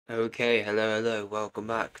Okay, hello, welcome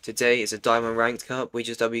back. Today is a Diamond Ranked Cup. We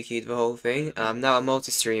just WQ'd the whole thing. I'm now a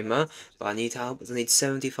multi-streamer, but I need help. I need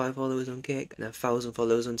 75 followers on Kick and 1,000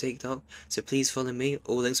 followers on TikTok. So please follow me.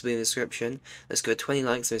 All links will be in the description. Let's go 20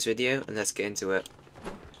 likes on this video and let's get into it.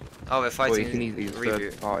 Oh, we're Or fighting you can easily use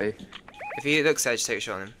reboot. third party. If he looks edge, take a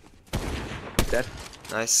shot on him. Dead.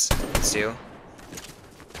 Nice. Steal.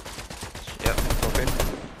 Yep. Pop in.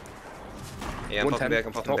 Yeah, I'm popping 110, big,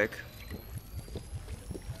 I'm popping top. big.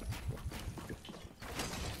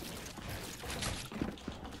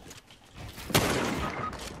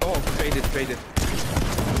 Oh, traded.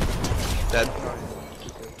 Dead. Nice.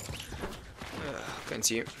 Going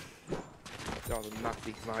to you. That was a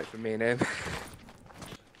nasty night for me and him.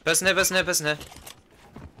 Person here.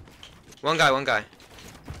 One guy.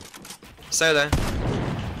 Solo.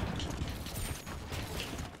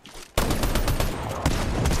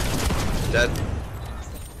 Dead.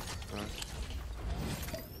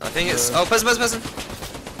 I think it's... Oh, person!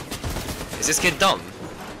 Is this kid dumb?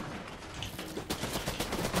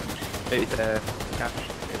 Maybe cash.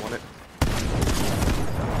 They want it.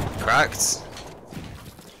 Cracked.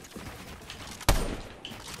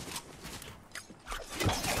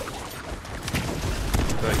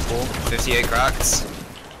 .34. 58 cracked.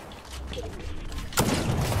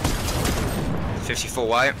 54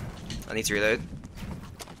 white. I need to reload.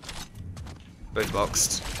 Both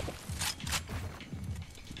boxed.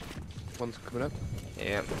 One's coming up.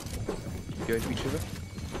 Yeah. Going to each other.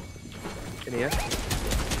 In here.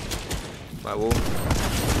 My wall.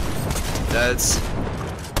 Dead.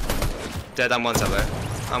 Dead, I'm one tap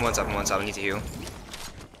though. I'm one tap. I need to heal.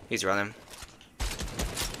 He's running.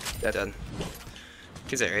 Dead.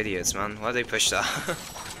 Kids are idiots, man. Why do they push that?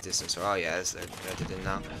 Distance. Oh yeah, they're dead in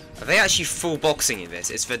now. Are they actually full boxing in this?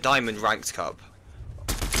 It's the Diamond Ranked Cup.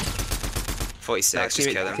 46, just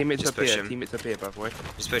kill him. Teammates Just up push here. him. Teammates up here, by the way.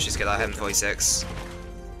 Just push this kid, I him 46.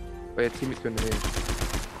 Oh yeah, teammates going to here.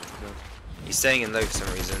 He's staying in low for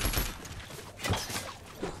some reason.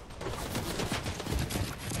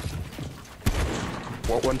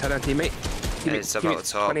 What? 110 on teammate? Yeah, it's up at the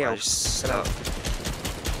top. 20 I out. just stop.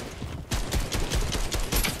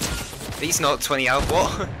 He's not 20 out,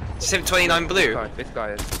 what? Just him 29 blue. This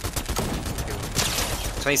guy is.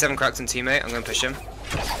 27 cracked on teammate, I'm gonna push him.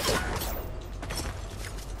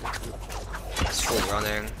 It's full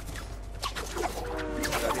running.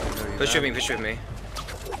 Push with me.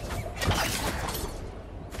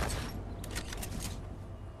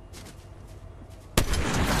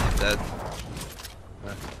 Dead.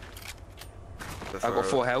 I've got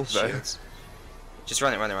 4 health though. Shields. Just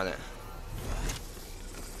run it.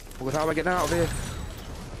 Well, how am I getting out of here?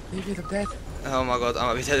 Maybe I'm dead. Oh my god, I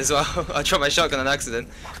might be dead as well. I dropped my shotgun on accident.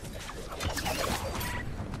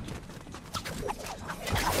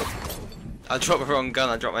 I dropped the wrong gun,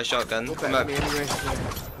 I dropped my shotgun. You're better than me anyway. Yeah,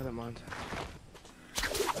 I don't mind.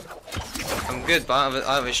 I'm good, but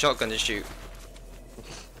I have a shotgun to shoot.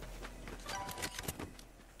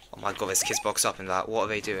 Oh my god, this kid's boxed up in that. What are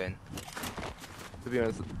they doing? To be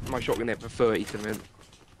honest, my shotgun hit for 30 something.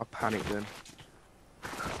 I panicked then.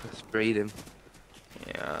 I sprayed him.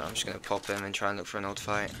 Yeah, I'm just gonna pop him and try and look for an old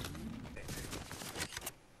fight.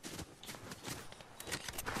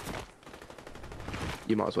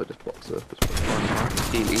 You might as well just box up.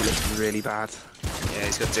 He looks really bad. Yeah,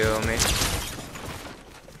 he's got duo on me.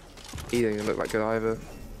 He doesn't look like good either.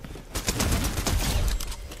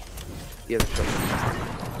 Yeah, the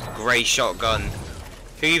shotgun. Grey shotgun.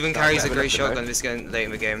 Who even carries a better grey left it, shotgun though. this game late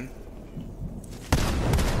in the game?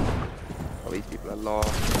 Oh, these people are lost.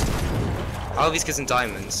 How are these kids in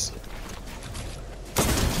diamonds?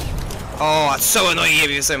 Oh, it's so annoying you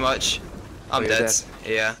me so much. I'm you're dead. dead.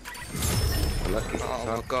 Yeah. Lucky. Oh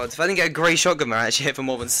my god, if I didn't get a grey shotgun, man, I actually hit for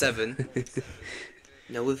more than 7.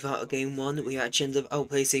 Now, without a game 1, we actually ended up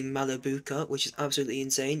outplacing Malibuka, which is absolutely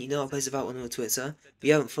insane. You know I place about one on Twitter. If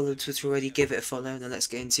you haven't followed Twitter already, give it a follow. Now let's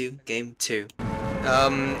get into game 2.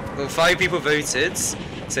 Well, 5 people voted, so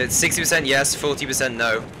it's 60% yes, 40%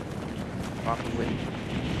 no. I can win.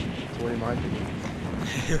 It's all in my opinion.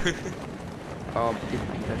 People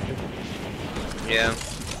contested. Yeah,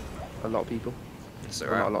 A lot of people. it's Well,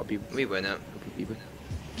 alright. not a lot of people. We win it. A couple of people.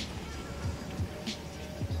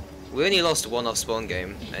 We only lost one off spawn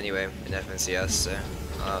game, anyway, in FNCS, so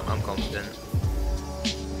I'm confident.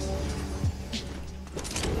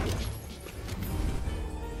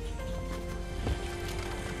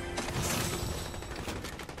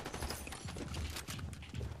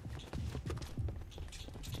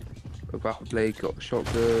 Got grapple blade, got the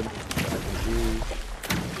shotgun, got SMG,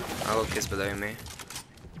 I got kids below me.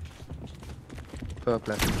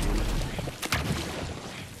 purple SMG.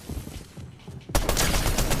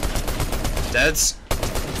 Dead.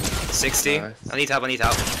 60. Nice. I need help, I need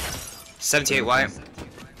help. 78 white.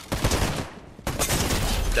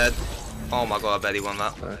 Dead. Oh my god, I barely won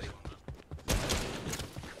that. Nice.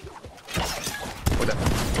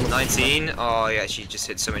 19. Oh yeah, she just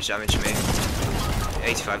hit so much damage to me.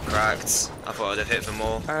 85 cracked. I thought I'd have hit for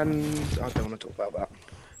more. And I don't want to talk about that.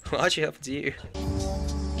 What actually happened to you?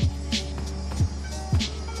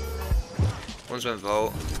 One's went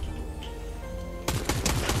vault.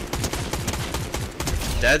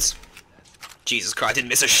 Dead. Jesus Christ, I didn't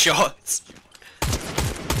miss a shot.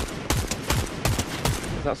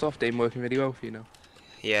 That soft aim working really well for you now.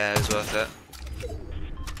 Yeah, it was worth it.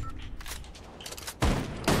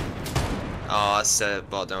 Oh, that's a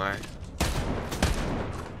bot, don't worry.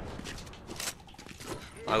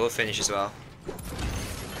 I will finish as well.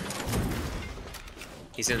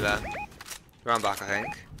 He's in there. Round back, I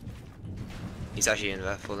think. He's actually in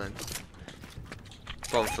there, full in.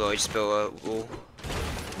 Bottom floor, he just built a wall.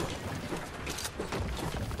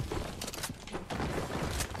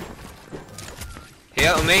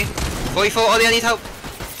 Here, on me. 44, Ollie, I need help.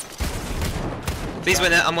 Please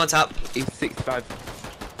win it, I'm on tap. He's 65.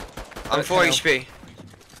 I'm 4 HP.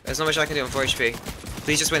 There's not much I can do, I'm 4 HP.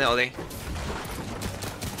 Please just win it, Ollie.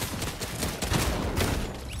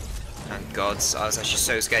 Thank God, I was actually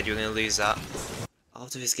so scared you were going to lose that.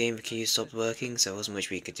 After this game, the queue stopped working, so there wasn't much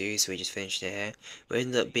we could do, so we just finished it here. We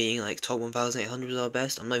ended up being like top 1,800 was our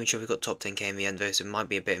best. I'm not even sure we got top 10k in the end though, so it might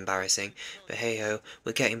be a bit embarrassing. But hey ho,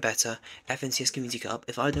 we're getting better. FNCS Community Cup.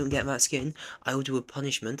 If I don't get that skin, I will do a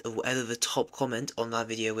punishment of whatever the top comment on that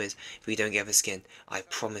video is if we don't get the skin. I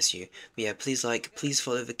promise you. But yeah, please like, please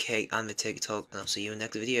follow the K and the TikTok, and I'll see you in the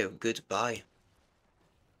next video. Goodbye.